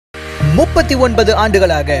39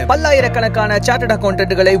 ஆண்டுகளாக பல்லாயிரக்கணக்கான சார்ட்டர்ட்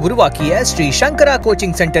அக்கவுண்டன்ட்களை உருவாக்கிய ஸ்ரீ சங்கரா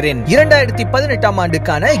கோச்சிங் சென்டரின் 2018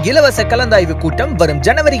 ஆண்டுக்கான இலவச கலந்தாய்வு கூட்டம் வரும்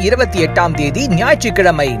ஜனவரி 28 தேதி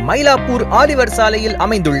ஞாயிற்றுக்கிழமை மயிலாப்பூர் ஆலிவர் சாலையில்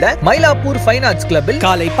அமைந்துள்ள மயிலாப்பூர் ஃபைன் ஆர்ட்ஸ் கிளப்பில்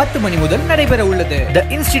காலை 10 மணி முதல் நடைபெற உள்ளது. தி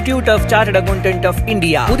institute of chartered accountant of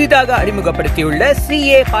India புதிதாக அறிமுகப்படுத்தியுள்ள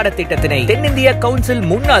CA பாடத்திட்டத்தினை தென்னிந்திய கவுன்சில்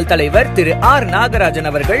முன்னாள் தலைவர் திரு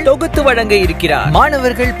r.NAGARAJAN அவர்கள் தொகுத்து வழங்க இருக்கிறார்.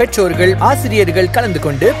 மாணவர்கள், பெற்றோர்கள், ஆசிரியர்கள் கலந்து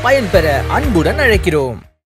கொண்டு பயன்பெற அன்புடன் அழைக்கிறோம்.